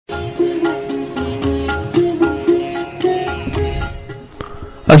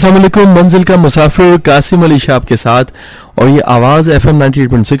अस्सलाम वालेकुम। मंजिल का मुसाफिर कासिम अली शाह के साथ और ये आवाज़ FM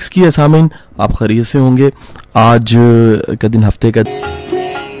 98.6 की है। सामीन, आप खैरियत से होंगे। आज का दिन हफ्ते का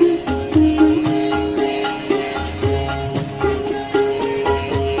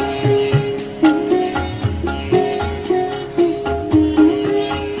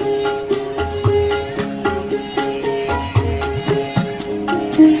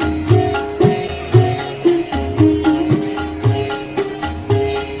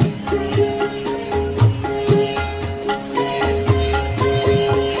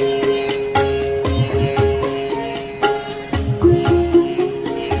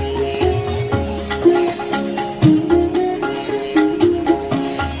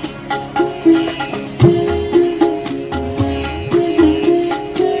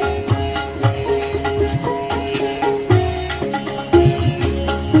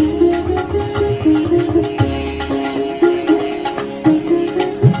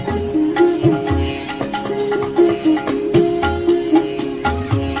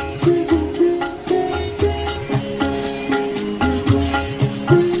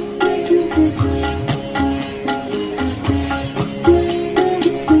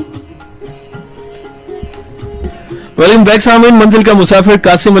वेलकम बैक सामीन। मंजिल का मुसाफिर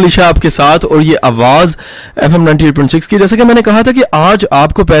कासिम अली शाह आपके साथ और ये आवाज़ FM 98.6 की। जैसे कि मैंने कहा था कि आज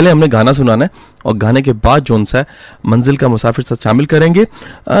आपको पहले हमने गाना सुनाना है और गाने के बाद जोन सा है मंजिल का मुसाफिर साथ शामिल करेंगे।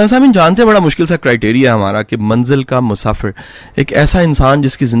 सामीन, जानते हैं बड़ा मुश्किल सा क्राइटेरिया है हमारा कि मंजिल का मुसाफिर एक ऐसा इंसान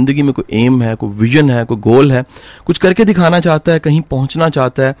जिसकी ज़िंदगी में कोई एम है, कोई विजन है, कोई गोल है, कुछ करके दिखाना चाहता है, कहीं पहुंचना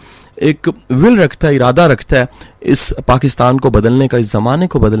चाहता है, एक विल रखता है, इरादा रखता है इस पाकिस्तान को बदलने का, इस ज़माने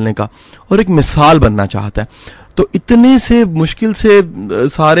को बदलने का, और एक मिसाल बनना चाहता है। तो इतने से मुश्किल से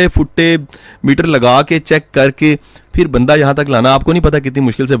सारे फुट्टे मीटर लगा के चेक करके फिर बंदा यहाँ तक लाना, आपको नहीं पता कितनी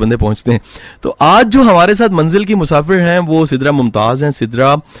मुश्किल से बंदे पहुँचते हैं। तो आज जो हमारे साथ मंजिल की मुसाफिर हैं वो सिद्रा मुमताज़ हैं।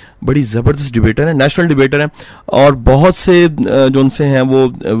 सिद्रा बड़ी ज़बरदस्त डिबेटर हैं, नेशनल डिबेटर हैं और बहुत से जो उनसे हैं वो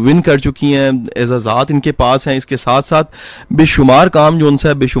विन कर चुकी हैं, एजाज़ात इनके पास हैं। इसके साथ साथ बेशुमार काम जो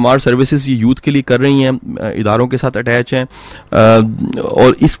उनसे, बेशुमार सर्विसेज ये यूथ के लिए कर रही हैं, इदारों के साथ अटैच हैं।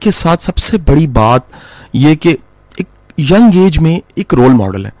 और इसके साथ सबसे बड़ी बात ये कि एक यंग एज में एक रोल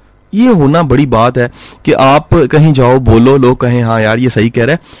मॉडल है। ये होना बड़ी बात है कि आप कहीं जाओ, बोलो, लोग कहें हाँ यार ये सही कह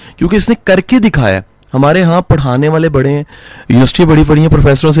रहा है, क्योंकि इसने करके दिखाया है। हमारे यहाँ पढ़ाने वाले बड़े हैं, यूनिवर्सिटी बड़ी पढ़ी है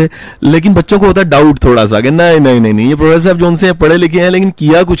प्रोफेसरों से, लेकिन बच्चों को होता है डाउट थोड़ा सा कि नहीं नहीं नहीं नहीं ये प्रोफेसर साहब जो उनसे पढ़े लिखे हैं लेकिन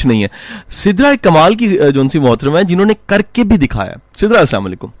किया कुछ नहीं है। सिद्रा एक कमाल की जो उनसी मोहतरम है जिन्होंने करके भी दिखाया। सिद्रा, अस्सलाम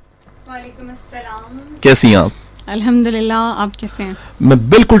वालेकुम। वालेकुम अस्सलाम। कैसी हैं आप? अल्हम्दुलिल्लाह, आप कैसे हैं? मैं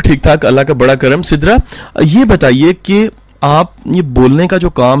बिल्कुल ठीक ठाक, अल्लाह का बड़ा करम। सिद्रा, ये बताइए कि आप ये बोलने का जो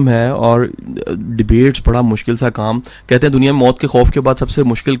काम है और डिबेट्स बड़ा मुश्किल सा काम, कहते हैं दुनिया में मौत के खौफ के बाद सबसे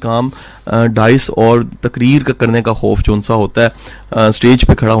मुश्किल काम डाइस और तकरीर का करने का खौफ जो उनसा होता है, स्टेज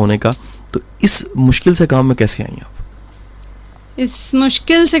पे खड़ा होने का। तो इस मुश्किल से काम में कैसे आई आप? इस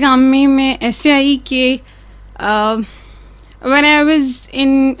मुश्किल से काम में मैं ऐसे आई कि when I was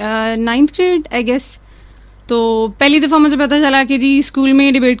in 9th grade I guess, तो पहली दफ़ा मुझे पता चला कि जी स्कूल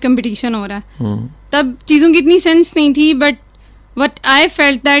में डिबेट कंपटीशन हो रहा है। तब चीज़ों की इतनी सेंस नहीं थी, but what I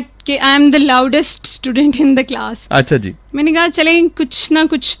felt that कि I am the loudest student in the class. अच्छा जी। मैंने कहा चले कुछ ना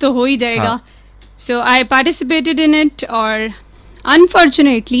कुछ तो हो ही जाएगा। So I participated in it और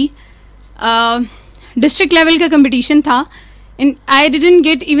अनफॉर्चुनेटली डिस्ट्रिक्ट लेवल का कंपटीशन था and I didn't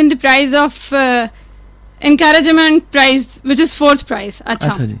get even the prize of encouragement prize which is 4th prize. अच्छा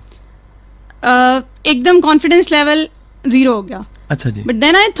जी। एकदम कॉन्फिडेंस लेवल 0 हो गया। अच्छा जी। बट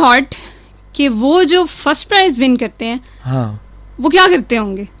देन आई थॉट कि वो जो फर्स्ट प्राइज विन करते हैं, हाँ, वो क्या करते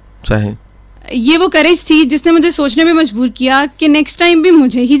होंगे। सही। ये वो करेज थी जिसने मुझे सोचने पे मजबूर किया कि नेक्स्ट टाइम भी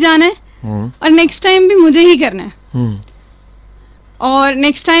मुझे ही जाना है और नेक्स्ट टाइम भी मुझे ही करना है। और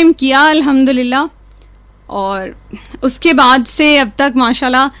नेक्स्ट टाइम किया अल्हम्दुलिल्लाह, और उसके बाद से अब तक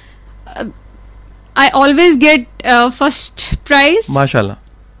माशाल्लाह I always get first prize माशाल्लाह।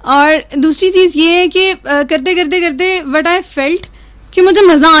 और दूसरी चीज़ ये है कि करते करते करते व्हाट आई फेल्ट कि मुझे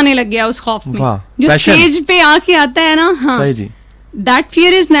मजा आने लग गया उस खौफ में जो स्टेज पे आके आता है ना। हाँ, सही जी। दैट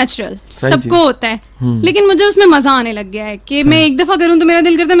फियर इज नेचुरल, सबको होता है, लेकिन मुझे उसमें मजा आने लग गया है कि मैं एक दफा करूं तो मेरा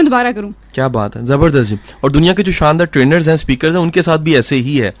दिल करता है मैं दोबारा करूं। क्या बात है, जबरदस्त जी। और दुनिया के जो शानदार ट्रेनर्स हैं, स्पीकर्स हैं, उनके साथ भी ऐसे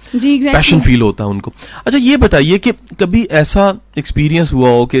ही है जी, पैशन फील होता है उनको। अच्छा, ये बताइए कि कभी ऐसा एक्सपीरियंस हुआ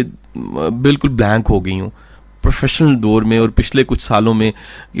हो कि बिल्कुल ब्लैंक हो गई हूँ प्रोफेशनल दौर में और पिछले कुछ सालों में,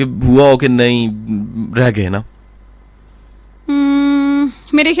 कि हुआ हो कि नहीं रह गए ना?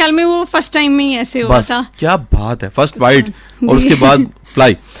 मेरे ख्याल में वो फर्स्ट टाइम में ही ऐसे हुआ था। क्या बात है, फर्स्ट वाइड और उसके बाद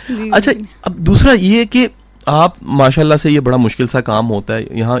फ्लाई। अच्छा, अब दूसरा ये कि आप माशाल्लाह से, ये बड़ा मुश्किल सा काम होता है,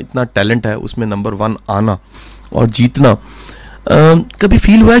 यहाँ इतना टैलेंट है, उसमें नंबर 1 आना और जीतना। कभी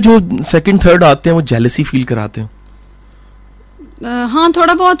फील हुआ है जो सेकंड थर्ड आते हैं वो जेलसी फील कराते हैं? हाँ,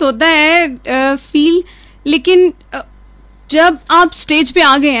 थोड़ा बहुत होता है फील, लेकिन जब आप स्टेज पे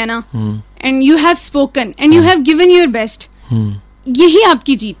आ गए हैं ना, and you have spoken and you have given your best, यही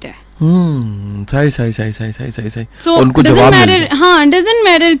आपकी जीत है। सही। So, उनको जवाब मिल गया। हाँ, डजंट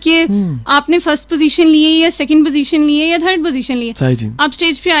मैटर कि आपने फर्स्ट पोजीशन ली है या सेकंड पोजीशन ली है या थर्ड पोजीशन ली है, आप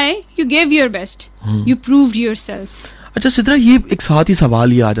स्टेज पे आए, you gave your best, you proved yourself. अच्छा सिद्रा, ये एक साथ ही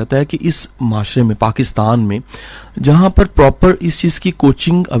सवाल ये आ जाता है कि इस माशरे में, पाकिस्तान में, जहाँ पर प्रॉपर इस चीज़ की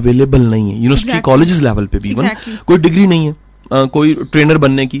कोचिंग अवेलेबल नहीं है, यूनिवर्सिटी कॉलेजेस लेवल पे भी कोई डिग्री नहीं है, कोई ट्रेनर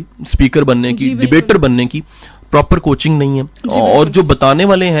बनने की, स्पीकर बनने की, डिबेटर बनने की प्रॉपर कोचिंग नहीं है, और जो बताने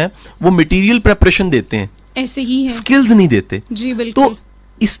वाले हैं वो मटेरियल प्रेपरेशन देते हैं, ऐसे ही है, स्किल्स नहीं देते। जी बिल्कुल। तो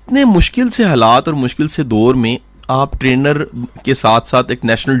इतने मुश्किल से हालात और मुश्किल से दौर में आप ट्रेनर के साथ साथ एक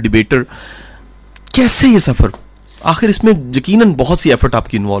नेशनल डिबेटर, कैसे ये सफर? आखिर इसमें यकीनन बहुत सी एफर्ट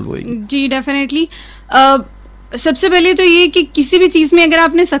आपकी इन्वॉल्व होगी। जी डेफिनेटली। सबसे पहले तो ये कि किसी भी चीज में अगर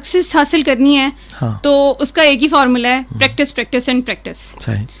आपने सक्सेस हासिल करनी है, हाँ, तो उसका एक ही फॉर्मूला है, प्रैक्टिस प्रैक्टिस एंड प्रैक्टिस।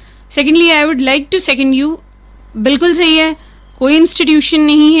 सही। Secondly, I would like to second you, बिल्कुल सही है, कोई इंस्टीट्यूशन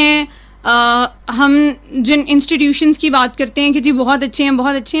नहीं है। हम जिन इंस्टीट्यूशंस की बात करते हैं कि जी बहुत अच्छे हैं,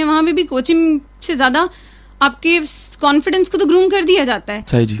 बहुत अच्छे हैं, वहाँ पे भी कोचिंग से ज़्यादा आपके कॉन्फिडेंस को तो ग्रूम कर दिया जाता है,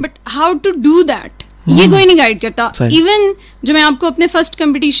 but how to do that ये कोई नहीं गाइड करता। इवन जो मैं आपको अपने फर्स्ट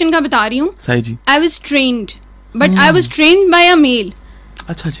कंपटीशन का बता रही हूँ, I was trained, but I was trained by a male.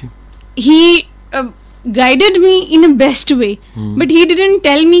 अच्छा जी। ही guided me in a best way, but he didn't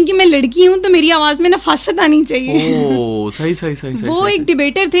tell me कि मैं लड़की हूँ तो मेरी आवाज में नफासत आनी चाहिए। ओह, सही। वो एक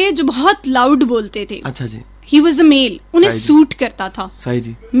डिबेटर थे जो बहुत लाउड बोलते थे। अच्छा जी। He was a male, उन्हें सूट करता था। सही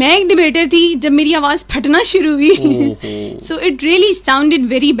जी। मैं एक डिबेटर थी, जब मेरी आवाज फटना शुरू हुई, so it really sounded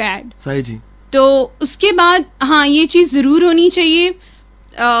very bad। सही जी। तो उसके बाद हाँ, ये चीज जरूर होनी चाहिए।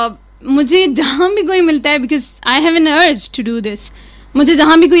 मुझे जहाँ भी कोई मिलता है, because I have an urge to do this, मुझे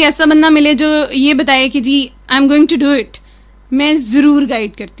जहाँ भी कोई ऐसा बंदा मिले जो ये बताए कि जी I am going to do it, मैं जरूर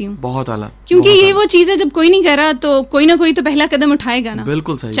गाइड करती हूँ। बहुत आला। क्योंकि बहुत ये वो चीज है, जब कोई नहीं कर रहा तो कोई ना कोई तो पहला कदम उठाएगा ना।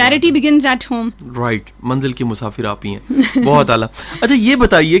 बिल्कुल सही। Charity begins at home. Right, मंजिल की मुसाफिर आप ही हैं। बहुत आला। अच्छा ये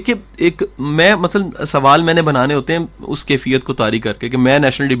बताइए कि एक मैं मतलब सवाल मैंने बनाने होते हैं उस कैफियत को तारी करके कि मैं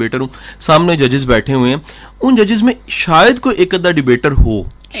नेशनल डिबेटर हूँ, सामने जजेस बैठे हुए हैं, उन जजेस में शायद कोई एक अद्धा डिबेटर हो,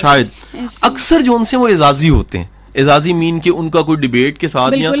 शायद, अक्सर जो उनसे वो एजाजी होते हैं। एजाजी मीन कि उनका कोई डिबेट के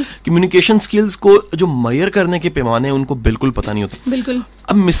साथ या कम्युनिकेशन स्किल्स को जो मेजर करने के पैमाने हैं उनको बिल्कुल पता नहीं होता। बिल्कुल।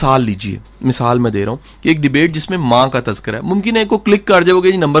 अब मिसाल लीजिए, मिसाल मैं दे रहा हूँ कि एक डिबेट जिसमें माँ का तस्करा है, मुमकिन है को क्लिक कर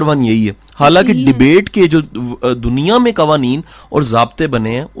जाओगे जी नंबर 1 यही है, हालांकि डिबेट के जो दुनिया में कवानीन और ज़ाब्ते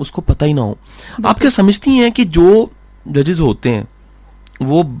बने हैं उसको पता ही ना हो। आप क्या समझती हैं कि जो जजेस होते हैं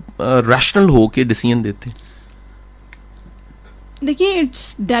वो रैशनल हो के डिसीजन देते हैं? देखिए,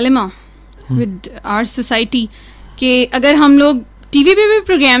 it's dilemma with our society कि अगर हम लोग टीवी पे भी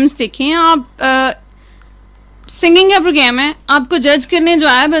प्रोग्राम्स देखें, आप सिंगिंग का प्रोग्राम है, आपको जज करने जो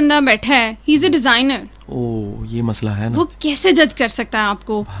आया बंदा बैठा है, ही इज अ डिजाइनर। ओह, ये मसला है ना। वो कैसे जज कर सकता है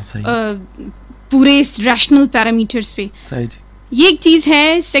आपको पूरे रैशनल पैरामीटर्स पे? सही जी। ये एक चीज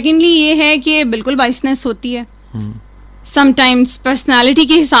है। सेकेंडली ये है कि बिल्कुल बाइसनेस होती है, समटाइम्स पर्सनालिटी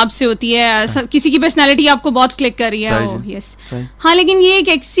के हिसाब से होती है, किसी की पर्सनालिटी आपको बहुत क्लिक कर रही है, यस हाँ, लेकिन ये एक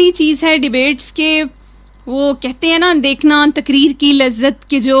ऐसी चीज है डिबेट्स के, वो कहते हैं ना, देखना तकरीर की लज्जत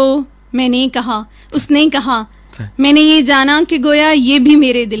के जो मैंने कहा उसने कहा, मैंने ये जाना कि गोया ये भी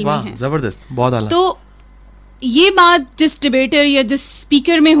मेरे दिल में है। जबरदस्त, बहुत आला। तो ये बात जिस डिबेटर या जिस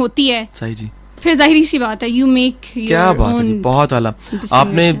स्पीकर में होती है, सही जी, फिर जाहिर सी बात है यू मेक, क्या बात है जी, बहुत आला।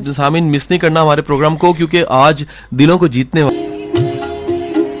 आपने सामिन मिस नहीं करना हमारे प्रोग्राम को, क्योंकि आज दिलों को जीतने वाले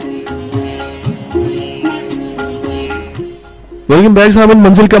वेलकम बैक सामिन,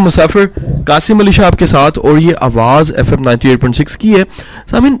 मंजिल का मुसाफिर कासिम अली शाह आपके साथ, और ये आवाज़ FM 98.6 की है।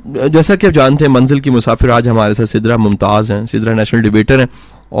 सामिन, जैसा कि आप जानते हैं मंजिल की मुसाफिर आज हमारे साथ सिद्रा मुमताज़ हैं, सिद्रा नेशनल डिबेटर हैं,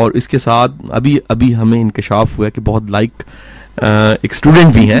 और इसके साथ अभी अभी हमें इंकशाफ हुआ कि बहुत लाइक एक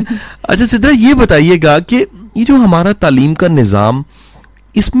स्टूडेंट भी हैं। अच्छा सिद्रा, ये बताइएगा कि ये जो हमारा तालीम का निज़ाम,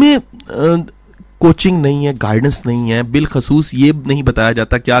 इसमें कोचिंग नहीं है, गाइडेंस नहीं है, बिलखसूस ये नहीं बताया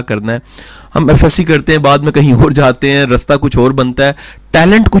जाता क्या करना है। हम FSC करते हैं, बाद में कहीं और जाते हैं, रास्ता कुछ और बनता है,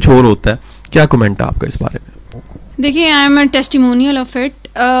 टैलेंट कुछ और होता है। क्या कमेंट है आपका इस बारे में? देखिए, I am a testimonial of it.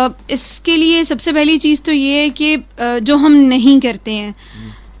 इसके लिए सबसे पहली चीज़ तो ये है कि जो हम नहीं करते हैं,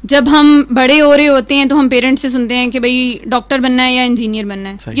 जब हम बड़े हो रहे होते हैं तो हम पेरेंट्स से सुनते हैं कि भाई डॉक्टर बनना है या इंजीनियर बनना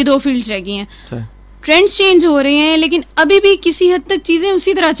है, ये 2 फील्ड्स रह गई हैं। ट्रेंड्स चेंज हो रहे हैं, लेकिन अभी भी किसी हद तक चीज़ें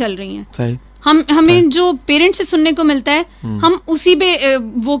उसी तरह चल रही हैं। हमें जो पेरेंट्स से सुनने को मिलता है, हम उसी पे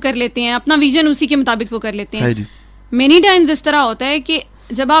वो कर लेते हैं, अपना विजन उसी के मुताबिक वो कर लेते हैं। मेनी टाइम्स इस तरह होता है कि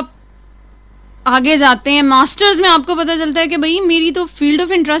जब आप आगे जाते हैं मास्टर्स में, आपको पता चलता है कि भाई मेरी तो फील्ड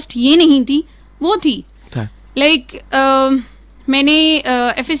ऑफ इंटरेस्ट ये नहीं थी, वो थी लाइक मैंने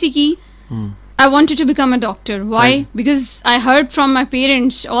FSC की. I wanted to become a doctor. Why? Because I heard from my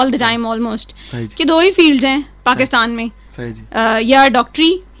parents all the time almost कि दो ही फील्ड्स हैं पाकिस्तान में, या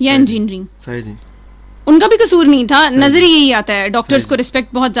डॉक्टरी या इंजीनियरिंग. उनका भी कसूर नहीं था, नजर यही आता है, डॉक्टर्स को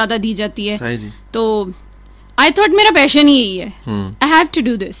रिस्पेक्ट बहुत ज्यादा दी जाती है. तो आई थॉट मेरा पैशन ही यही है, I have to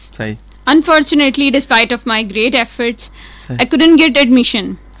do this. Unfortunately, despite of my great efforts, I couldn't get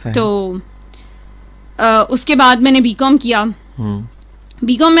admission. तो उसके बाद मैंने बीकॉम किया.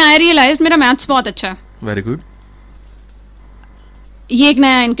 बीकॉम में आई रियलाइज मेरा मैथ्स बहुत अच्छा है. Very good. ये एक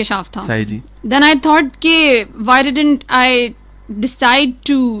नया इंकशाफ था. सही जी. देन आई थॉट कि why didn't I decide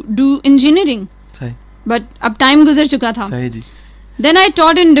to do engineering. सही. बट अब टाइम गुजर चुका था. सही जी. Then I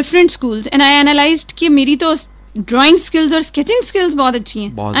taught in different schools and I analysed कि मेरी तो ड्राइंग स्किल्स और स्केचिंग स्किल्स बहुत अच्छी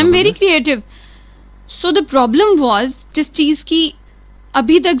हैं. I am very creative. So the problem was, जिस चीज की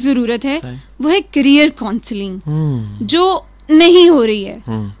अभी तक जरूरत है वो है करियर काउंसलिंग, जो नहीं हो रही है.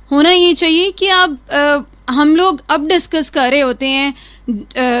 होना ये चाहिए कि आप हम लोग अब डिस्कस कर रहे होते हैं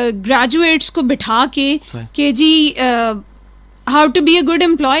ग्रेजुएट्स को बिठा के जी how to be a good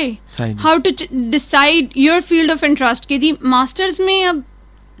employ, how to decide your field of interest. के जी मास्टर्स में अब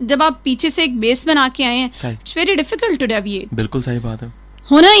जब आप पीछे से एक बेस बना के आए हैं, it's very difficult to deviate. बिल्कुल सही बात है.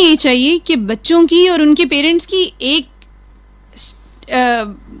 होना ये चाहिए कि बच्चों की और उनके पेरेंट्स की एक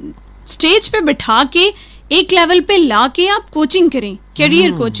स्टेज पे बिठा के एक लेवल पे ला के आप कोचिंग करें,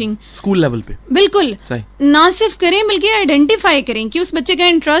 करियर कोचिंग स्कूल लेवल पे. बिल्कुल ना सिर्फ करें बल्कि आइडेंटिफाई करें कि उस बच्चे का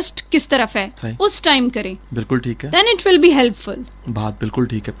इंटरेस्ट किस तरफ है, उस टाइम करें. बिल्कुल ठीक है. Then it will be helpful. बात बिल्कुल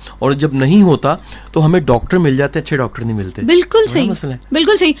ठीक है. और जब नहीं होता तो हमें डॉक्टर मिल जाते, अच्छे डॉक्टर नहीं मिलते. बिल्कुल सही,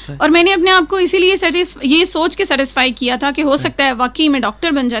 बिल्कुल सही. और मैंने अपने आप को इसीलिए ये सोच के सेटिस्फाई किया था कि हो सकता है वाकई मैं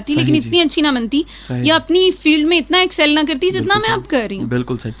डॉक्टर बन जाती, लेकिन इतनी अच्छी ना बनती या अपनी फील्ड में इतना एक्सेल ना करती जितना मैं अब कर रही हूँ.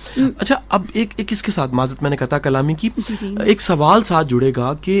 बिल्कुल सही. अच्छा, अब एक इसके साथ माजत मैंने कहा कलामी की एक सवाल साथ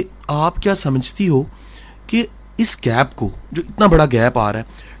जुड़ेगा कि आप क्या समझती हो कि इस गैप को, जो इतना बड़ा गैप आ रहा है,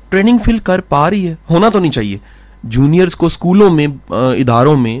 ट्रेनिंग फिल कर पा रही है? होना तो नहीं चाहिए. जूनियर्स को स्कूलों में,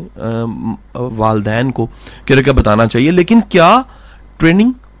 इदारों में, वालदैन को क्या बताना चाहिए, लेकिन क्या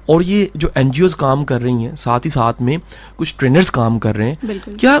ट्रेनिंग और ये जो NGOs काम कर रही हैं, साथ ही साथ में कुछ ट्रेनर्स काम कर रहे हैं,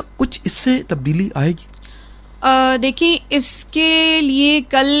 क्या कुछ इससे तब्दीली आएगी? देखिए, इसके लिए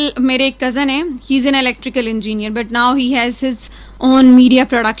कल मेरे एक कज़न है, he is an electrical engineer but now he has his own media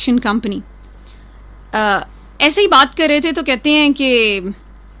production company. ऐसे ही बात कर रहे थे तो कहते हैं कि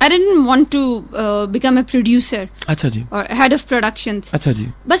I didn't want to become a producer. अच्छा जी. और head of productions. अच्छा जी.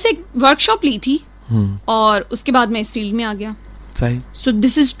 बस एक वर्कशॉप ली थी और उसके बाद मैं इस फील्ड में आ गया. सही. So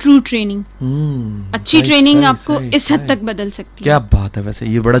this is true training. अच्छी ट्रेनिंग आपको इस हद तक बदल सकती है. क्या बात है. वैसे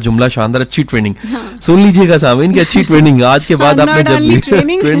ये बड़ा जुमला शानदार, अच्छी ट्रेनिंग. सुन लीजिएगा सामीन की, अच्छी ट्रेनिंग. आज के बाद आपने जब भी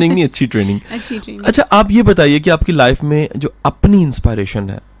ट्रेनिंग नहीं, अच्छी ट्रेनिंग. अच्छा, आप ये बताइए कि आपकी लाइफ में जो अपनी इंस्पायरेशन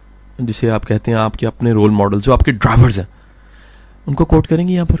है, जिसे आप कहते हैं आपके अपने रोल मॉडल, जो आपके ड्राइवर्स हैं, उनको कोट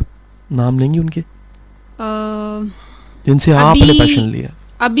करेंगे यहाँ पर, नाम लेंगे उनके जिनसे आपने पैशन लिया?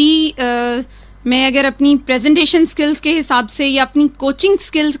 अभी मैं अगर अपनी प्रेजेंटेशन स्किल्स के हिसाब से या अपनी कोचिंग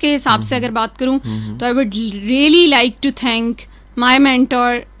स्किल्स के हिसाब से अगर बात करूं तो I would really like to thank my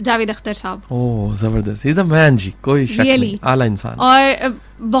mentor Javed Akhtar साहब. ओह जबरदस्त. ही इज अ मैन जी, कोई शक नहीं, आला इंसान. और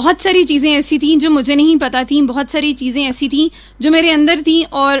बहुत सारी चीजें ऐसी थी जो मुझे नहीं पता थी, बहुत सारी चीजें ऐसी थी जो मेरे अंदर थी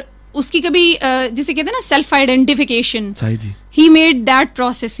और उसकी कभी जिसे कहते हैं ना सेल्फ आइडेंटिफिकेशन, सही जी, he made that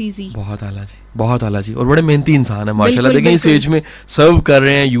process easy. बहुत आला जी, बहुत आला जी. और बड़े मेहनती इंसान है माशाल्लाह. देखिए इस एज में सर्व कर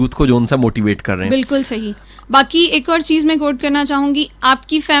रहे हैं यूथ को, जो उनसे मोटिवेट कर रहे हैं. बिल्कुल सही. बाकी एक और चीज मैं कोट करना चाहूंगी,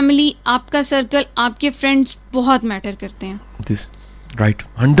 आपकी फैमिली, आपका सर्कल, आपके फ्रेंड्स बहुत मैटर करते हैं. दिस राइट,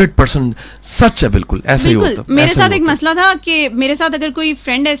 100% सच है. बिल्कुल ऐसे ही होता है. मेरे साथ एक मसला था कि मेरे साथ अगर कोई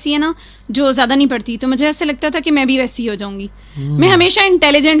फ्रेंड ऐसी है ना जो ज्यादा नहीं पढ़ती, तो मुझे ऐसे लगता था कि मैं भी वैसी हो जाऊंगी. मैं हमेशा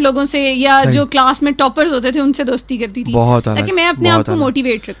इंटेलिजेंट लोगों से या जो क्लास में टॉपर्स होते थे उनसे दोस्ती करती थी, ताकि मैं अपने आप को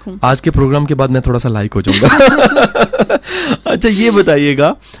मोटिवेट रखूं. आज के प्रोग्राम के बाद मैं थोड़ा सा लाइक हो जाऊंगा. अच्छा, ये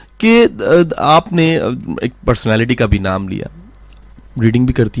बताइएगा कि आपने एक पर्सनालिटी का भी नाम लिया, रीडिंग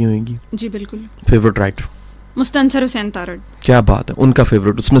भी करती होंगी? जी बिल्कुल. Favourite writer? मुस्तनसर हुसैन तारड़. क्या बात है. उनका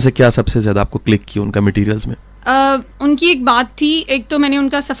फेवरेट, उसमें से क्या सबसे ज्यादा आपको क्लिक किया उनका मटेरियल्स में? उनकी एक बात थी, एक तो मैंने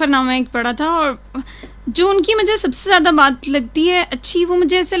उनका सफरनामा एक पढ़ा था, और जो उनकी मुझे सबसे ज्यादा बात लगती है अच्छी, वो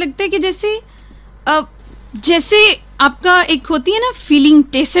मुझे ऐसा लगता है कि जैसे आपका एक होती है ना फीलिंग,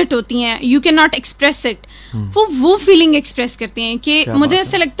 टेसेट होती हैं, you can not express it, वो फीलिंग एक्सप्रेस करते हैं. कि मुझे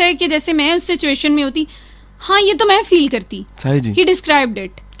ऐसा लगता है कि जैसे मैं उस सिचुएशन में होती, हाँ ये तो मैं फील करती. ही डिस्क्राइब्ड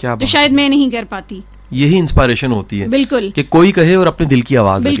इट, तो शायद मैं नहीं कर पाती. यही इंस्पिरेशन होती है बिल्कुल कि कोई कहे और अपने दिल की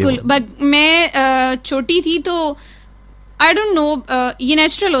आवाज लगे। बिल्कुल। बट मैं छोटी थी तो आई डोंट नो, ये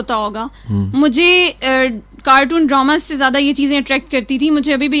नेचुरल होता होगा, मुझे कार्टून ड्रामा से ज्यादा ये चीजें अट्रैक्ट करती थी।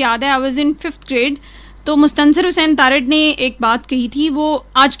 मुझे अभी भी याद है, आई वाज इन 5th ग्रेड, तो मुस्तनसर हुसैन तारड़ ने एक बात कही थी, वो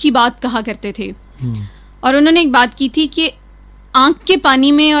आज की बात कहा करते थे, और उन्होंने एक बात की थी कि आंख के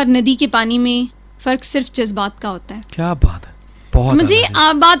पानी में और नदी के पानी में फर्क सिर्फ जज्बात का होता है। क्या बात है, बहुत मुझे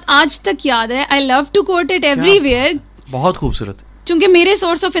बात आज तक याद है। I love to quote it everywhere. बहुत खूबसूरत। क्योंकि मेरे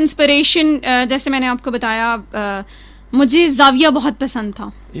सोर्स ऑफ इंस्पिरेशन, जैसे मैंने आपको बताया, मुझे जाविया बहुत पसंद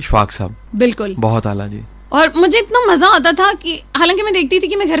था। इशफाक साहब बिल्कुल बहुत आला जी। और मुझे इतना मजा आता था कि हालांकि मैं देखती थी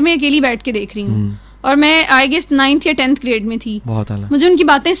कि मैं घर में अकेली बैठ के देख रही हूँ, और मैं आई गेस 9th या 10th ग्रेड में थी। बहुत आला। मुझे उनकी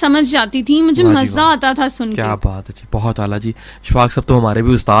बातें समझ जाती थी, मुझे मजा आता था सुन के। क्या बात है जी, बहुत आला जी। इशफाक साहब तो हमारे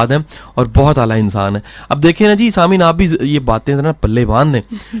भी उस्ताद हैं और बहुत आला इंसान है। अब देखिए ना जी सामीन, आप भी ये बातें ना पल्ले बांध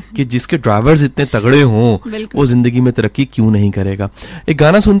दें कि जिसके ड्राइवर्स इतने तगड़े हों वो जिंदगी में तरक्की क्यों नहीं करेगा। एक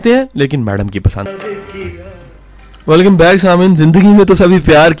गाना सुनते हैं लेकिन मैडम की पसंद। वेलकम बैक सामीन। जिंदगी में तो सभी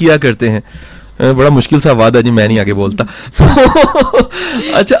प्यार किया करते हैं, बड़ा मुश्किल सा वादा जी, मैं नहीं आगे बोलता। तो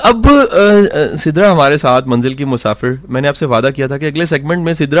अच्छा, अब सिद्रा हमारे साथ मंजिल की मुसाफिर। मैंने आपसे वादा किया था कि अगले सेगमेंट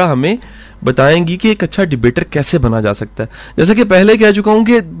में सिद्रा हमें बताएंगी कि एक अच्छा डिबेटर कैसे बना जा सकता है। जैसा कि पहले कह चुका हूँ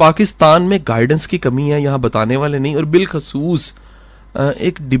कि पाकिस्तान में गाइडेंस की कमी है, यहाँ बताने वाले नहीं, और बिलखसूस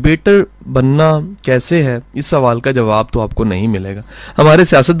एक डिबेटर बनना कैसे है, इस सवाल का जवाब तो आपको नहीं मिलेगा। हमारे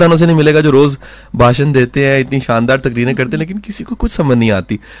सियासतदानों से नहीं मिलेगा जो रोज भाषण देते हैं, इतनी शानदार तकरीरें करते हैं, लेकिन किसी को कुछ समझ नहीं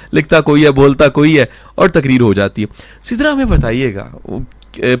आती। लिखता कोई है, बोलता कोई है, और तकरीर हो जाती है। सिद्रा हमें बताइएगा,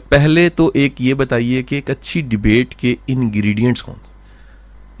 पहले तो एक ये बताइए कि एक अच्छी डिबेट के इंग्रेडिएंट्स कौन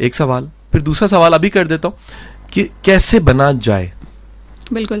से, एक सवाल, फिर दूसरा सवाल अभी कर देता हूँ कि कैसे बना जाए।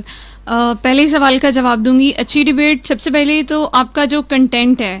 बिल्कुल, पहले सवाल का जवाब दूंगी। अच्छी डिबेट, सबसे पहले तो आपका जो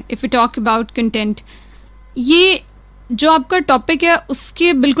कंटेंट है, if you talk about content, ये जो आपका टॉपिक है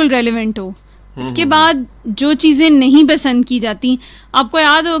उसके बिल्कुल रेलेवेंट हो। इसके बाद जो चीज़ें नहीं पसंद की जाती, आपको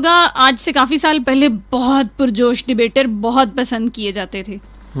याद होगा आज से काफ़ी साल पहले बहुत पुरजोश डिबेटर बहुत पसंद किए जाते थे,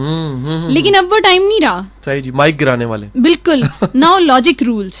 लेकिन अब वो टाइम नहीं रहा। सही जी, माइक गिराने वाले। बिल्कुल। Now logic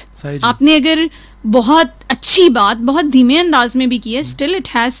rules. आपने अगर बहुत अच्छी बात बहुत धीमे अंदाज में भी की है, still it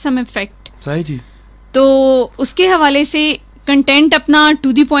has some effect. सही जी। तो उसके हवाले से कंटेंट अपना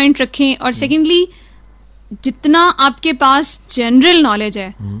टू द पॉइंट रखें, और सेकेंडली जितना आपके पास जनरल नॉलेज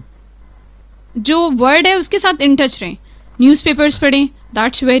है, जो वर्ड है उसके साथ इन टच रहें। न्यूज़पेपर्स पढ़ें,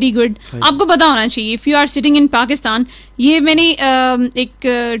 दैट्स वेरी गुड। आपको पता होना चाहिए if you are sitting in Pakistan, ये मैंने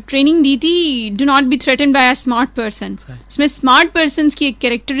एक ट्रेनिंग दी थी, do not be threatened bye a smart person. उसमें स्मार्ट पर्सन्स की एक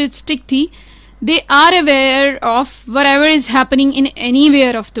कैरेक्टरिस्टिक थी, they are aware of whatever is happening in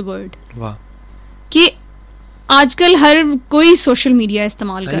anywhere of the world। वाह। कि आजकल हर कोई सोशल मीडिया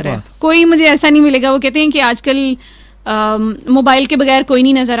इस्तेमाल कर रहा है, कोई मुझे ऐसा नहीं मिलेगा, वो कहते हैं कि आजकल मोबाइल के बगैर कोई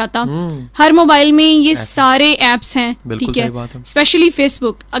नहीं नजर आता। हर मोबाइल में ये सारे एप्स हैं, ठीक है, स्पेशली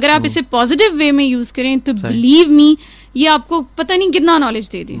फेसबुक। अगर आप इसे पॉजिटिव वे में यूज करें तो बिलीव मी, ये आपको पता नहीं कितना knowledge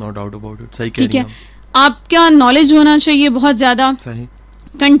they the. No doubt about it. सही कह रही हैं। ठीक है, आपका नॉलेज होना चाहिए बहुत ज्यादा। सही।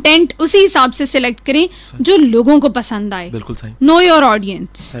 कंटेंट उसी हिसाब से सिलेक्ट करें जो लोगों को पसंद आए। बिल्कुल सही। Know your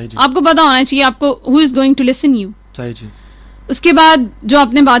audience. आपको पता होना चाहिए आपको who is going to listen you. सही जी। उसके बाद जो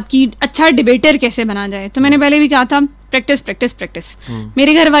आपने बात की, अच्छा डिबेटर कैसे बना जाए, तो मैंने पहले भी कहा था प्रैक्टिस प्रैक्टिस प्रैक्टिस।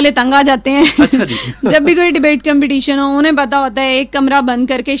 मेरे घर वाले तंग आ जाते हैं। अच्छा जी। जब भी कोई डिबेट कंपटीशन हो, उन्हें पता होता है एक कमरा बंद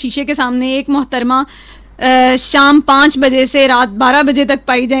करके शीशे के सामने एक मोहतरमा शाम 5 बजे से रात 12 बजे तक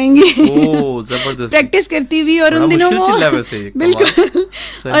पाई जाएंगी। जबरदस्त। प्रैक्टिस करती हुई, और उन दिनों वो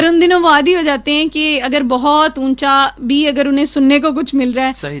बिल्कुल, और उन दिनों वो आदी हो जाते हैं कि अगर बहुत ऊंचा भी अगर उन्हें सुनने को कुछ मिल रहा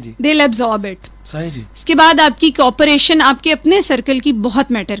है, दे विल एब्सॉर्ब इट। सही जी। इसके बाद आपकी कोऑपरेशन आपके अपने सर्कल की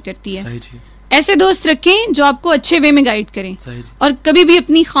बहुत मैटर करती है। सही जी। ऐसे दोस्त रखें जो आपको अच्छे वे में गाइड करें, और कभी भी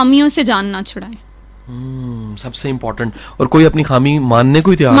अपनी खामियों से जान ना छुड़ाएं। सबसे इम्पोर्टेंट। और कोई अपनी खामी मानने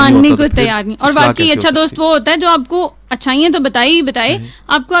को तैयार नहीं। और बाकी अच्छा दोस्त वो होता है जो आपको अच्छाइयाँ तो बताए,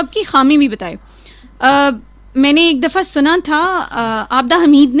 आपको आपकी खामी भी बताए। मैंने एक दफा सुना था, आबदा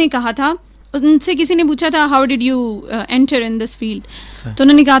हमीद ने कहा था, उनसे किसी ने पूछा था how did you enter in this field, तो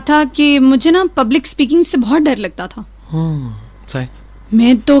उन्होंने कहा था कि मुझे ना पब्लिक स्पीकिंग से बहुत डर लगता था। सही।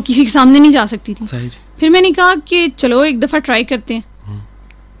 मैं तो किसी के सामने नहीं जा सकती थी। सही। फिर मैंने कहा कि चलो एक दफा ट्राई करते हैं।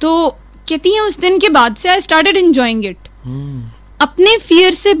 तो कहती हैं उस दिन के बाद से आई स्टार्टेड एंजॉयिंग इट। अपने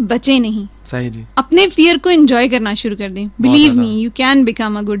फियर से बचे नहीं। सही जी। अपने फियर को एंजॉय करना शुरू कर दें। Believe me, you can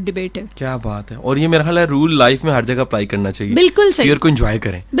become a good debater. क्या बात है। और ये मेरा ख्याल है रूल लाइफ में हर जगह अप्लाई करना चाहिए। बिल्कुल सही। फियर को एंजॉय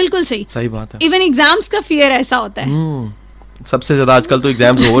करें। बिल्कुल सही। सही बात है। इवन एग्जाम्स का फियर ऐसा होता है। सबसे ज्यादा आजकल तो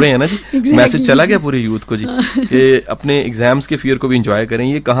एग्जाम्स हो रहे हैं ना जी, मैसेज चला गया पूरे यूथ को जी कि अपने एग्जाम्स के फियर को भी एंजॉय करें।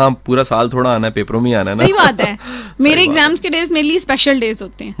 ये कहाँ पूरा साल थोड़ा आना है, पेपरों में आना है ना। सही बात है। मेरे एग्जाम्स के डेज मेरे लिए स्पेशल डेज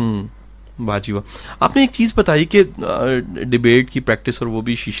होते हैं। वाह जी वाह। आपने एक चीज बताई कि डिबेट की प्रैक्टिस, और वो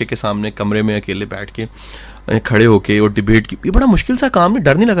भी शीशे के सामने कमरे में अकेले बैठ के खड़े होके और डिबेट की, ये बड़ा मुश्किल सा काम है,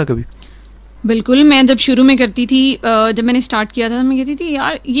 डर नहीं लगा कभी? बिल्कुल, मैं जब शुरू में करती थी, जब मैंने स्टार्ट किया था, मैं कहती थी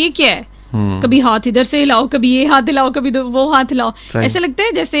यार ये क्या है, कभी हाथ इधर से हिलाओ, कभी ये हाथ हिलाओ, कभी वो हाथ हिलाओ, ऐसा लगता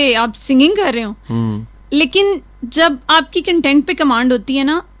है जैसे आप सिंगिंग कर रहे हो। लेकिन जब आपकी कंटेंट पे कमांड होती है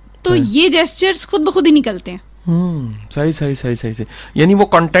ना, तो ये जेस्चर्स खुद ब खुद ही निकलते हैं। सही सही सही सही सही। यानी वो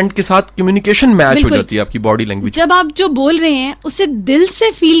कंटेंट के साथ कम्युनिकेशन मैच हो जाती है आपकी बॉडी लैंग्वेज। जब आप जो बोल रहे हैं उसे दिल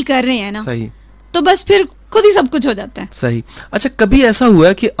से फील कर रहे हैं ना, सही, तो बस फिर खुद ही सब कुछ हो जाता है। सही। अच्छा, कभी ऐसा हुआ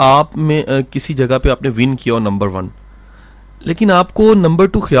है कि आप में किसी जगह पे आपने विन किया हो नंबर 1, लेकिन आपको नंबर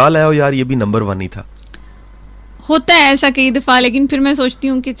 2 ख्याल आया हो यार ये भी नंबर 1 ही था? होता है ऐसा कई दफा, लेकिन फिर मैं सोचती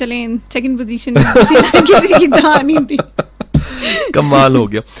हूँ कि चलें सेकंड पोजीशन किसी की तरह नहीं थी। कमाल हो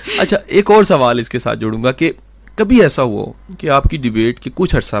गया। अच्छा, एक और सवाल इसके साथ जोड़ूंगा कि कभी ऐसा हुआ हो कि आपकी डिबेट के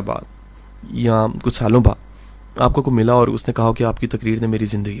कुछ अर्सा बाद या कुछ सालों बाद आपको को मिला और उसने कहा कि आपकी तकरीर ने मेरी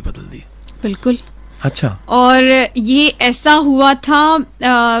जिंदगी बदल दी? बिल्कुल। अच्छा। और ये ऐसा हुआ था,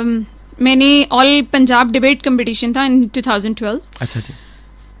 मैंने ऑल पंजाब डिबेट कंपटीशन था इन 2012। अच्छा जी।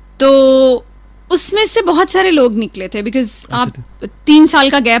 तो उसमें से बहुत सारे लोग निकले थे, बिकॉज आप 3 साल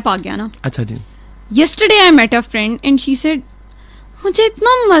का गैप आ गया ना। अच्छा जी। yesterday I met a friend and she said मुझे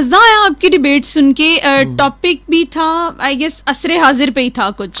इतना मजा आया आपकी डिबेट सुन के। टॉपिक भी था आई गेस असरे हाजिर पे ही था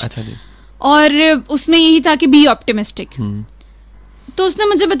कुछ। अच्छा जी। और उसमें यही था कि बी ऑप्टिमिस्टिक। तो उसने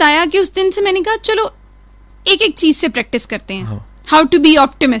मुझे बताया कि उस दिन से मैंने कहा चलो एक एक चीज से प्रैक्टिस करते हैं, how to be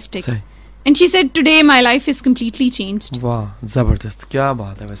optimistic. And she said today my life is completely changed. वाह, जबरदस्त, क्या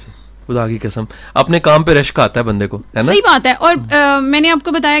बात है। वैसे खुदा की कसम अपने काम पे रश्क आता है बंदे को, है ना? सही बात है। और मैंने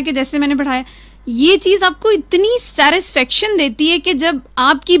आपको बताया कि जैसे मैंने पढ़ाया, ये चीज आपको इतनी सैटिस्फेक्शन देती है कि जब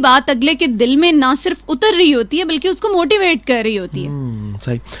आपकी बात अगले के दिल में ना सिर्फ उतर रही होती है बल्कि उसको मोटिवेट कर रही होती है।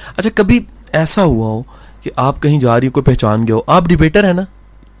 सही। अच्छा, कभी ऐसा हुआ हो कि आप कहीं जा रही हो, कोई पहचान गया हो, आप डिबेटर है ना,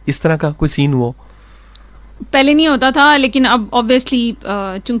 इस तरह का कोई सीन हुआ हो? पहले नहीं होता था, लेकिन अब ऑब्वियसली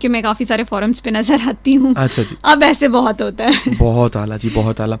चूंकि मैं काफी सारे फोरम्स पे नजर आती हूँ। अच्छा जी। अब ऐसे बहुत होता है। बहुत आला जी,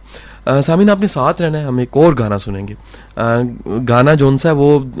 बहुत आला। सामीन, आपने साथ रहना है, हम एक और गाना सुनेंगे। गाना जोन सा है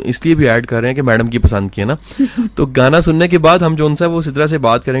वो इसलिए भी ऐड कर रहे हैं कि मैडम की पसंद की है ना। तो गाना सुनने के बाद हम जोन सा है वो सिद्रा से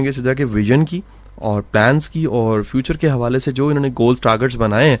बात करेंगे, सिद्रा के विजन की और प्लान्स की और फ्यूचर के हवाले से जो इन्होंने गोल्स टारगेट्स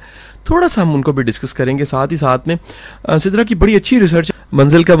बनाए हैं, थोड़ा सा हम उनको भी डिस्कस करेंगे। साथ ही साथ में सिद्रा की बड़ी अच्छी रिसर्च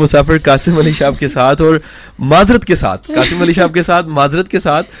मंजिल का मुसाफिर कासिम अली शाह के साथ और माजरत के साथ, कासिम अली शाह के साथ माजरत के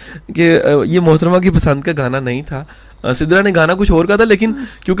साथ कि ये मोहतरमा की पसंद का गाना नहीं था। सिद्रा ने गाना कुछ और का था, लेकिन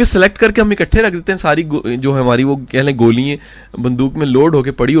क्योंकि सेलेक्ट करके हम इकट्ठे रख देते हैं सारी जो हमारी वो कह लें गोलियां बंदूक में लोड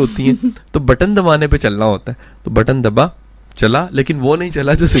होके पड़ी होती हैं, तो बटन दबाने पे चलना होता है। तो बटन दबा, चला, लेकिन वो नहीं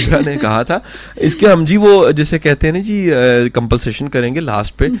चला जो सिद्रा ने कहा था। इसके हम जी वो जिसे कहते हैं ना जी कंपल्सेशन करेंगे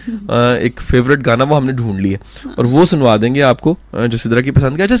लास्ट पे। एक फेवरेट गाना वो हमने ढूंढ लिया और वो सुनवा देंगे आपको जो सिद्रा की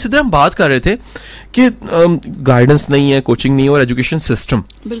पसंद का। अच्छा सिद्रा, हम बात कर रहे थे कि गाइडेंस नहीं है, कोचिंग नहीं है और एजुकेशन सिस्टम।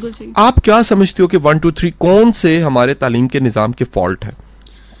 बिल्कुल सही। आप क्या समझते हो कि 1 2 3 कौन से हमारे तालीम के निज़ाम के फॉल्ट है?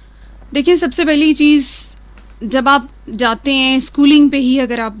 देखिए, सबसे पहली चीज जब आप जाते हैं स्कूलिंग पे ही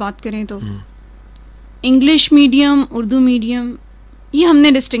अगर आप बात करें तो इंग्लिश मीडियम, उर्दू मीडियम, ये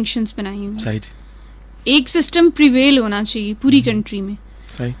हमने डिस्टिंक्शंस बनाई हैं। सही जी। एक सिस्टम प्रिवेल होना चाहिए पूरी कंट्री में।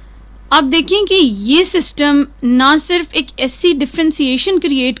 सही। आप देखें कि ये सिस्टम ना सिर्फ एक ऐसी डिफ्रेंसिएशन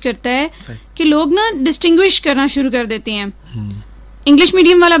क्रिएट करता है कि लोग ना डिस्टिंग्विश करना शुरू कर देते हैं। इंग्लिश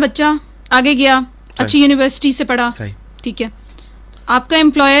मीडियम वाला बच्चा आगे गया, अच्छी यूनिवर्सिटी से पढ़ा, ठीक है, आपका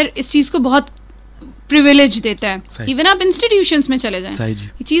एम्प्लॉयर इस चीज को बहुत प्रिविलेज देता है। इवन आप इंस्टीट्यूशंस में चले जाएं,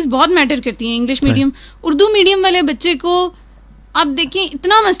 ये चीज बहुत मैटर करती है। इंग्लिश मीडियम, उर्दू मीडियम वाले बच्चे को आप देखें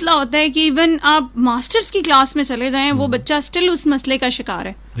इतना मसला होता है कि इवन आप मास्टर्स की क्लास में चले जाएं, वो बच्चा स्टिल उस मसले का शिकार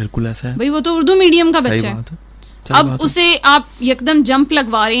है। बिल्कुल ऐसा है भाई, वो तो उर्दू मीडियम का बच्चा है। अब उसे आप एकदम जंप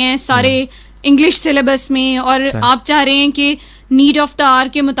लगवा रहे हैं सारे इंग्लिश सिलेबस में और आप चाह रहे हैं कि नीड ऑफ द आवर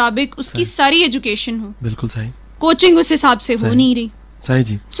के मुताबिक उसकी सारी एजुकेशन हो। बिल्कुल सही। कोचिंग उस हिसाब से हो नहीं रही। सही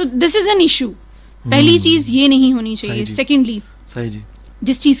जी। So this is an issue. पहली चीज ये नहीं होनी चाहिए। सेकेंडली, सही जी,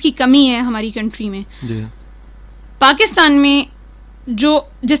 जिस चीज की कमी है हमारी कंट्री में, पाकिस्तान में जो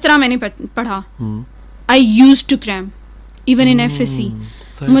जिस तरह मैंने पढ़ा, I used to cram even in FSc.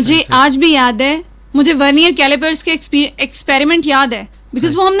 मुझे आज भी याद है, मुझे वर्नियर कैलिपर्स के एक्सपेरिमेंट याद है,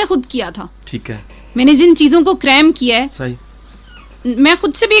 बिकॉज वो हमने खुद किया था। ठीक है। मैंने जिन चीजों को क्रैम किया है, सही, मैं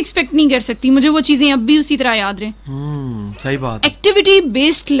खुद से भी एक्सपेक्ट नहीं कर सकती मुझे वो चीजें अब भी उसी तरह याद रहे। सही बात है। एक्टिविटी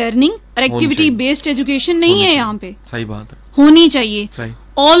बेस्ड लर्निंग और एक्टिविटी बेस्ड एजुकेशन नहीं है यहाँ पे। सही बात है। होनी चाहिए.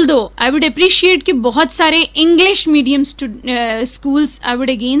 Although I would appreciate कि बहुत सारे English medium schools I would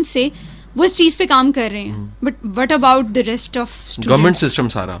again say वो इस चीज पे काम कर रहे हैं, but what about the rest of government system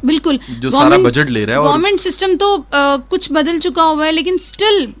सारा, बिल्कुल जो सारा बजट ले रहा है. गवर्नमेंट सिस्टम तो कुछ बदल चुका हुआ है, लेकिन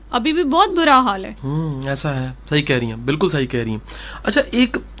स्टिल अभी भी बहुत बुरा हाल है. ऐसा है, सही कह रही हैं, बिल्कुल सही कह रही हैं. अच्छा,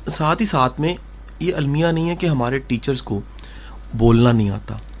 एक साथ ही साथ में ये अलमिया नहीं है कि हमारे टीचर्स को बोलना नहीं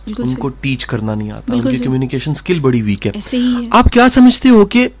आता, उनको टीच करना नहीं आता, उनकी कम्युनिकेशन स्किल बड़ी वीक है. आप क्या समझते हो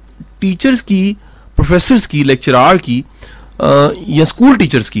कि टीचर्स की, प्रोफेसर्स की, लेक्चरार की या स्कूल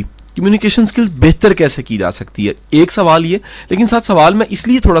टीचर्स की कम्युनिकेशन स्किल्स बेहतर कैसे की जा सकती है? एक सवाल ये, लेकिन साथ सवाल मैं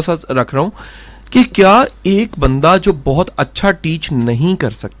इसलिए थोड़ा सा रख रहा हूं कि क्या एक बंदा जो बहुत अच्छा टीच नहीं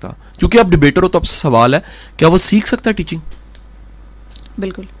कर सकता, क्योंकि आप डिबेटर हो तो आपसे सवाल है, क्या वो सीख सकता है टीचिंग?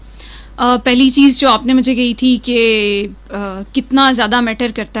 बिल्कुल. पहली चीज जो आपने मुझे कही थी कि कितना ज्यादा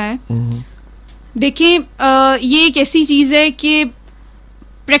मैटर करता है, देखिए ये एक ऐसी चीज है कि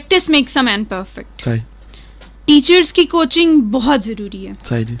practice makes a man perfect. Teachers की कोचिंग बहुत जरूरी है.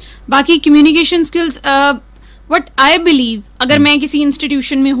 सही जी. बाकी communication skills, what I believe, अगर मैं किसी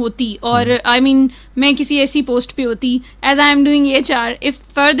इंस्टीट्यूशन में होती और मैं किसी ऐसी पोस्ट पे होती as I am doing HR, if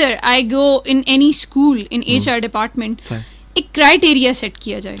further I go in any school in HR department, एक क्राइटेरिया सेट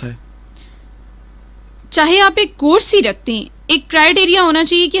किया जाए. चाहे आप एक कोर्स ही रखते हैं, एक क्राइटेरिया होना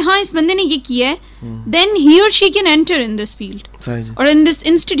चाहिए कि हाँ इस बंदे ने ये किया है, देन ही और she can enter in this field और इन दिस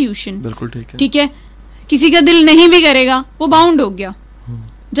इंस्टीट्यूशन. बिल्कुल ठीक है. किसी का दिल नहीं भी करेगा, वो बाउंड हो गया.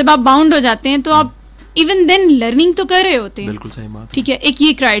 जब आप बाउंड हो जाते हैं तो आप इवन देन लर्निंग तो कर रहे होते हैं. बिल्कुल सही बात. ठीक है, एक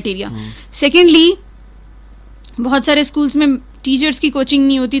ये क्राइटेरिया. सेकेंडली, बहुत सारे स्कूल्स में टीचर्स की कोचिंग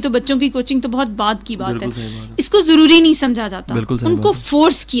नहीं होती, तो बच्चों की कोचिंग तो बहुत बाद की बात है. इसको जरूरी नहीं समझा जाता, उनको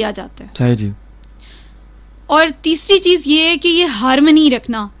फोर्स किया जाता है. सही जी. और तीसरी चीज ये है कि ये हार्मनी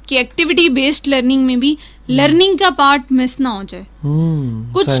रखना कि एक्टिविटी बेस्ड लर्निंग में भी लर्निंग का पार्ट मिस ना हो जाए.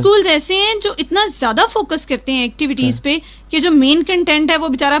 कुछ स्कूल्स ऐसे हैं जो इतना ज्यादा फोकस करते हैं एक्टिविटीज पे कि जो मेन कंटेंट है वो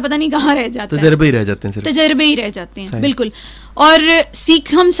बेचारा पता नहीं कहाँ रह जाता है. तजर्बे ही रह जाते हैं. बिल्कुल. और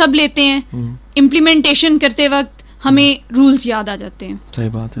सीख हम सब लेते हैं, इम्प्लीमेंटेशन करते वक्त हमें रूल्स याद आ जाते हैं. सही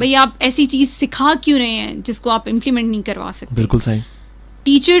बात है. भाई आप ऐसी चीज सिखा क्यों रहे हैं जिसको आप इम्प्लीमेंट नहीं करवा सकते? बिल्कुल सही.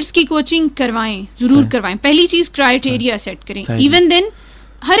 टीचर्स की कोचिंग करवाएं, जरूर करवाएं. पहली चीज क्राइटेरिया सेट करें. इवन देन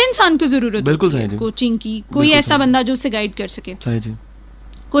हर इंसान को जरूरत है कोचिंग की, कोई ऐसा बंदा जो उसे गाइड कर सके.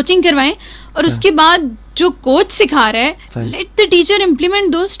 कोचिंग करवाएं और उसके बाद जो कोच सिखा रहा है, लेट द टीचर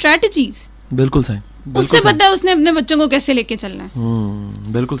इम्प्लीमेंट दो स्ट्रेटजीज. बिल्कुल सही. उससे पता है उसने अपने बच्चों को कैसे लेके चलना है.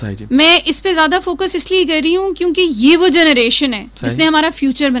 बिल्कुल सही जी. मैं इस पे ज्यादा फोकस इसलिए कर रही हूँ क्योंकि ये वो जनरेशन है जिसने हमारा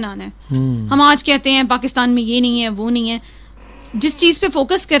फ्यूचर बनाना है. हम आज कहते हैं पाकिस्तान में ये नहीं है, वो नहीं है. जिस चीज पे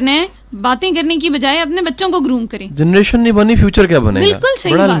फोकस करना है, बातें करने की बजाय अपने बच्चों को ग्रूम करें. जनरेशन नहीं बनी, फ्यूचर क्या बनेगा? बिल्कुल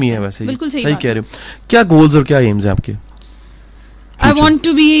सही बड़ा अलमी है. वैसे बिल्कुल सही कह रहे हो. क्या गोल्स और क्या एम्स हैं आपके? I want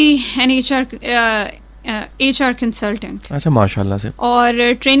to B N HR consultant. अच्छा, माशाल्लाह से.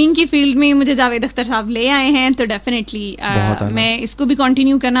 और ट्रेनिंग की फील्ड में मुझे जावेद अख्तर साहब ले आए हैं, तो डेफिनेटली मैं इसको भी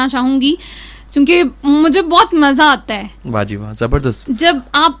कंटिन्यू करना चाहूंगी क्योंकि मुझे बहुत मजा आता है. वाह जी वाह, जबरदस्त. जब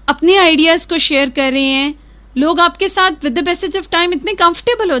आप अपने आइडियाज को शेयर कर रहे हैं, लोग आपके साथ with the passage of time इतने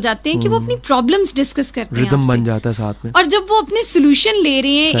कंफर्टेबल हो जाते हैं कि वो अपनी प्रॉब्लम्स डिस्कस करते हैं, रिदम बन जाता है साथ में. और जब वो अपने सॉल्यूशन ले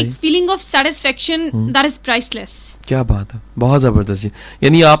रहे हैं, एक feeling of satisfaction that is priceless. क्या बात है, बहुत जबरदस्त जी.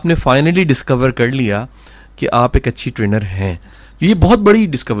 यानी आपने फाइनली डिस्कवर कर लिया कि आप एक अच्छी ट्रेनर हैं. ये बहुत बड़ी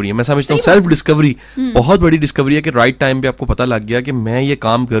डिस्कवरी है. मैं समझता हूँ सेल्फ डिस्कवरी बहुत बड़ी डिस्कवरी है कि राइट टाइम पे आपको पता लग गया कि मैं ये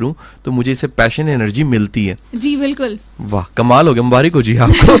काम करूं तो मुझे इससे पैशन एनर्जी मिलती है. जी बिल्कुल. वाह, कमाल हो गया, मुबारक हो जी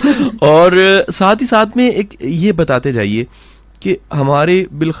आपको. और साथ ही साथ में एक ये बताते जाइए कि हमारे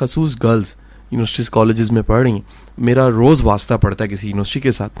बिलखसूस गर्ल्स यूनिवर्सिटीज कॉलेजेस में पढ़ रही हैं, मेरा रोज़ वास्ता पड़ता है किसी यूनिवर्सिटी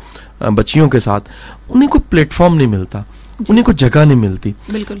के साथ, बच्चियों के साथ, उन्हें कोई प्लेटफॉर्म नहीं मिलता, उन्हें कोई जगह नहीं मिलती.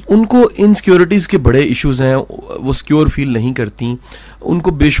 बिल्कुल. उनको इनसिक्योरिटीज़ के बड़े इश्यूज हैं, वो सिक्योर फील नहीं करती,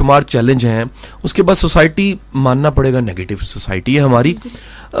 उनको बेशुमार चैलेंज हैं. उसके बाद सोसाइटी मानना पड़ेगा नेगेटिव सोसाइटी है हमारी.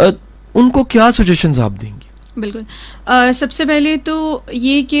 उनको क्या सजेशंस आप देंगे? बिल्कुल. सबसे पहले तो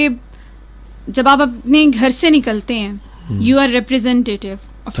ये कि जब आप अपने घर से निकलते हैं, you are representative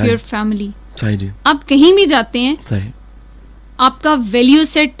of your family. आप कहीं भी जाते हैं, आपका वैल्यू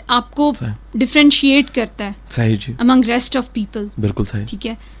सेट आपको डिफरेंशिएट करता है. सही जी. Among rest of people. बिल्कुल सही. ठीक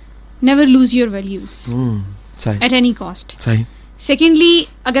है. Never lose your values at any cost. सही. सेकेंडली,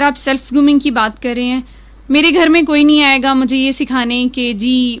 अगर आप सेल्फ ग्रूमिंग की बात कर रहे हैं, मेरे घर में कोई नहीं आएगा मुझे ये सिखाने कि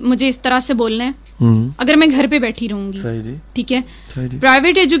जी मुझे इस तरह से बोलना है, अगर मैं घर पे बैठी रहूंगी. ठीक है.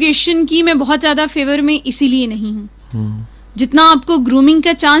 प्राइवेट एजुकेशन की मैं बहुत ज्यादा फेवर में इसीलिए नहीं हूँ. जितना आपको ग्रूमिंग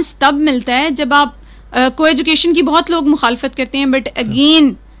का चांस तब मिलता है जब आप को एजुकेशन की बहुत लोग मुखालफत करते हैं, बट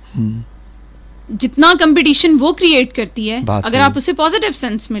अगेन जितना कंपटीशन वो क्रिएट करती है, बात अगर सही आप उसे पॉजिटिव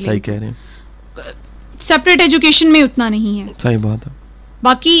सेंस में सही लें, कह रहे हैं, सेपरेट एजुकेशन में उतना नहीं है। सही बात है।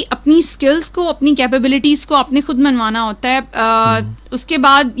 बाकी अपनी स्किल्स को, अपनी कैपेबिलिटीज को आपने खुद मनवाना होता है। उसके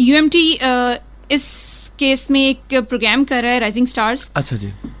बाद यूएमटी इस केस में एक प्रोग्राम कर रहा है, राइजिंग स्टार्स। अच्छा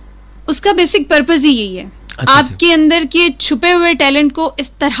जी। उसका बेसिक पर्पज ही यही है, अच्छा आपके अंदर के छुपे हुए टैलेंट को इस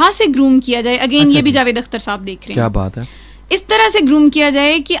तरह से ग्रूम किया जाए। अगेन अच्छा ये भी जी। जावेद अख्तर साहब देख रहे क्या हैं, बात है। इस तरह से ग्रूम किया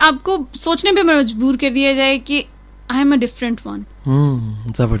जाए कि आपको सोचने पे मजबूर कर दिया जाए कि I am a different one.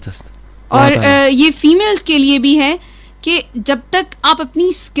 जबरदस्त। और ये फीमेल्स के लिए भी है कि जब तक आप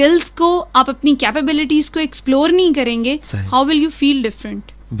अपनी स्किल्स को, आप अपनी कैपेबिलिटीज को एक्सप्लोर नहीं करेंगे, सही। How will you feel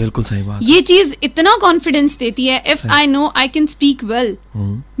different. बिल्कुल सही बात। ये चीज इतना कॉन्फिडेंस देती है, if I know I can speak well,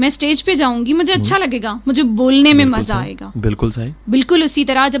 मैं स्टेज पे जाऊंगी, मुझे अच्छा लगेगा, मुझे बोलने में मजा आएगा। बिल्कुल सही। बिल्कुल उसी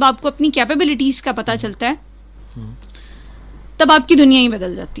तरह जब आपको अपनी कैपेबिलिटीज का पता चलता है, तब आपकी दुनिया ही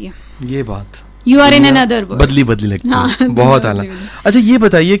बदल जाती है। ये बात, you are in another world. बदली बदली लगती है। हाँ, बहुत आला। अच्छा ये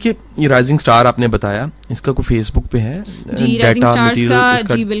बताइए कि ये राइजिंग स्टार आपने बताया, इसका कोई फेसबुक पे है? जी, राइजिंग स्टार्स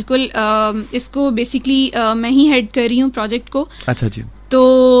का जी बिल्कुल। इसको बेसिकली मैं ही हेड कर रही हूँ प्रोजेक्ट को। अच्छा जी। तो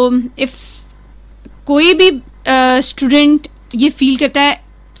इफ कोई भी स्टूडेंट ये फील करता है,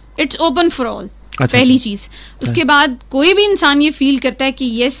 इट्स ओपन फॉर ऑल, पहली चीज। उसके बाद कोई भी इंसान ये फील करता है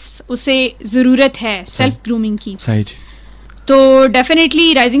कि यस उसे जरूरत है सेल्फ ग्रूमिंग की, सही जी, तो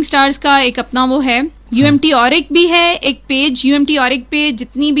डेफिनेटली राइजिंग स्टार्स का एक अपना वो है, यूएमटी ऑरिक भी है एक पेज। यूएमटी ऑरिक पे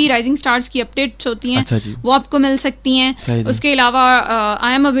जितनी भी राइजिंग स्टार्स की अपडेट्स होती हैं, अच्छा जी, वो आपको मिल सकती हैं। उसके अलावा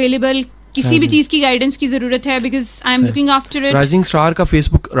आई एम अवेलेबल, किसी भी चीज की गाइडेंस की जरूरत है, because I am looking after it. Rising star का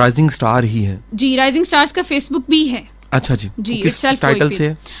फेसबुक राइजिंग स्टार ही है जी, राइजिंग स्टार्स का फेसबुक भी है। अच्छा जी, जी, किस टाइटल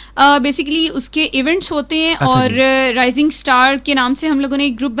से? बेसिकली उसके इवेंट्स होते हैं। अच्छा और राइजिंग स्टार के नाम से हम लोगों ने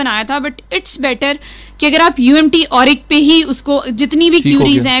एक ग्रुप बनाया था, बट इट्स बेटर कि अगर आप यूएमटी ऑरिक पे ही उसको जितनी भी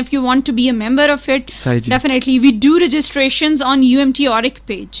क्यूरीज हैं, if you want to be a member of it, definitely we do registrations on UMT ORIC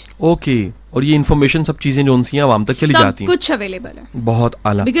page. Okay, और ये इन्फॉर्मेशन सब चीजें जो उनसी आवाम तक चली जाती हैं, सब कुछ अवेलेबल है। बहुत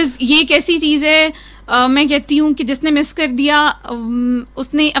आला। बिकॉज ये एक ऐसी चीज है, मैं कहती हूँ कि जिसने मिस कर दिया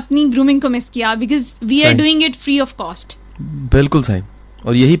उसने अपनी ग्रूमिंग को मिस किया, because we are doing it free of cost. बिल्कुल सही,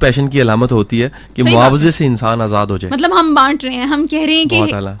 और यही पैशन की अलामत होती है कि मुआवजे से इंसान आजाद हो जाए। मतलब हम बांट रहे हैं, हम कह रहे हैं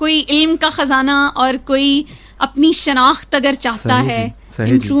कि कोई इल्म का खजाना और कोई अपनी शनाख्त अगर चाहता है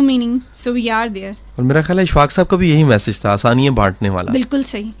in true meaning, so we are there. और मेरा ख्याल है इशफाक साहब का भी यही मैसेज था, आसानियां बांटने वाला। बिल्कुल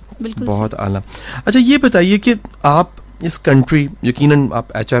सही, बिल्कुल बहुत आला। अच्छा ये बताइए कि आप इस कंट्री, यकीनन आप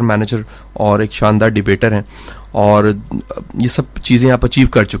एचआर मैनेजर और एक शानदार डिबेटर हैं, और ये सब चीज़ें आप अचीव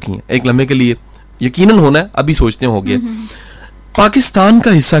कर चुकी हैं एक लम्हे के लिए, यकीनन होना है, अभी सोचते हो गया। पाकिस्तान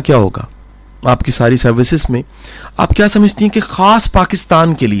का हिस्सा क्या होगा आपकी सारी सर्विसेज में? आप क्या समझती हैं कि खास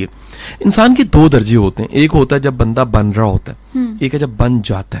पाकिस्तान के लिए इंसान के दो दर्जे होते हैं, एक होता है जब बंदा बन रहा होता है, एक है जब बन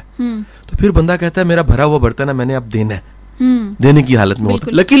जाता है। तो फिर बंदा कहता है मेरा भरा हुआ बर्तन है, मैंने अब देना है, देने की हालत में होता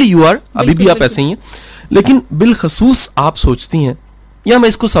है। लकीली यू आर, अभी भी आप ऐसे ही हैं, लेकिन बिलखसूस आप सोचती हैं, या मैं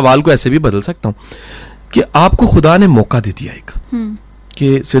इसको सवाल को ऐसे भी बदल सकता हूँ कि आपको खुदा ने मौका दे दिया एक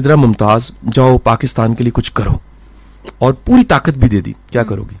कि सिदरा मुमताज जाओ पाकिस्तान के लिए कुछ करो, और पूरी ताकत भी दे दी, क्या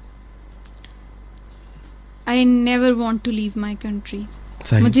करोगी? I never want to leave my country.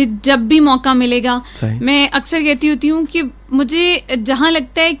 मुझे जब भी मौका मिलेगा, मैं अक्सर कहती होती हूँ कि मुझे जहाँ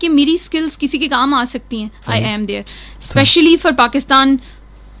लगता है कि मेरी स्किल्स किसी के काम आ सकती हैं, I am there, specially for Pakistan.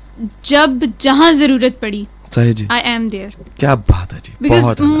 जब जहाँ जरूरत पड़ी, सही जी, आई एम देयर। क्या बात है जी,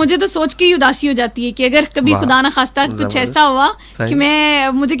 बिकॉज मुझे तो सोच के ही उदासी हो जाती है कि अगर कभी खुदा ना खास्ता कुछ ऐसा हुआ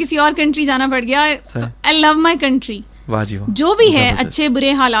कि मुझे किसी और कंट्री जाना पड़ गया, आई लव माई कंट्री। जो भी है, अच्छे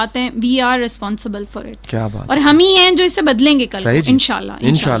बुरे हालात हैं, we are responsible for it. क्या बात, और हम ही हैं जो इससे बदलेंगे कल, इंशाल्लाह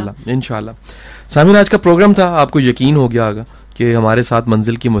इंशाल्लाह इंशाल्लाह। सामिन, आज का प्रोग्राम था, आपको यकीन हो गया होगा कि हमारे साथ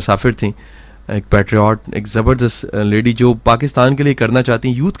मंजिल की मुसाफिर थी, एक पैट्रियट, एक ज़बरदस्त लेडी जो पाकिस्तान के लिए करना चाहती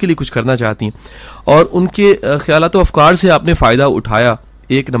हैं, यूथ के लिए कुछ करना चाहती हैं, और उनके ख्यालात और अफकार से आपने फ़ायदा उठाया।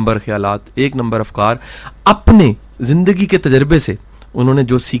 एक नंबर ख्यालात, एक नंबर अफकार, अपने ज़िंदगी के तजर्बे से उन्होंने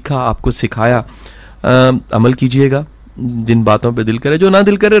जो सीखा आपको सिखाया। अमल कीजिएगा, जिन बातों पे दिल करे, जो ना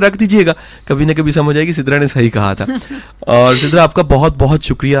दिल करे रख दीजिएगा, कभी ना कभी समझ आएगी सिद्रा ने सही कहा था। और सिद्रा, आपका बहुत बहुत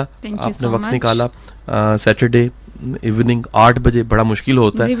शुक्रिया, आपने वक्त निकाला। सैटरडे इवनिंग 8 बजे बड़ा मुश्किल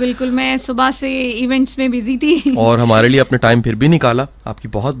होता है। जी बिल्कुल, मैं सुबह से इवेंट्स में बिजी थी और हमारे लिए अपने टाइम फिर भी निकाला, आपकी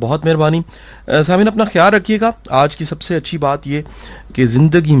बहुत बहुत मेहरबानी। सामिन, अपना ख्याल रखिएगा। आज की सबसे अच्छी बात ये कि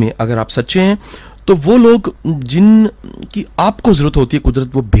ज़िंदगी में अगर आप सच्चे हैं तो वो लोग जिन की आपको ज़रूरत होती है,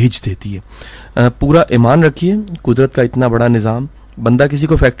 कुदरत वो भेज देती है। पूरा ईमान रखिए, कुदरत का इतना बड़ा निज़ाम बंदा किसी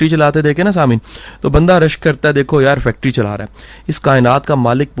को फैक्ट्री चलाते देखे ना सामीन, तो बंदा रश करता है, देखो यार फैक्ट्री चला रहा है, इस कायनात का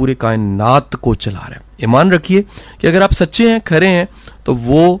मालिक पूरे कायनात को चला रहा है। ईमान रखिए कि अगर आप सच्चे हैं, खरे हैं, तो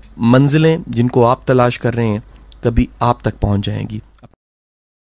वो मंजिलें जिनको आप तलाश कर रहे हैं कभी आप तक पहुंच जाएंगी।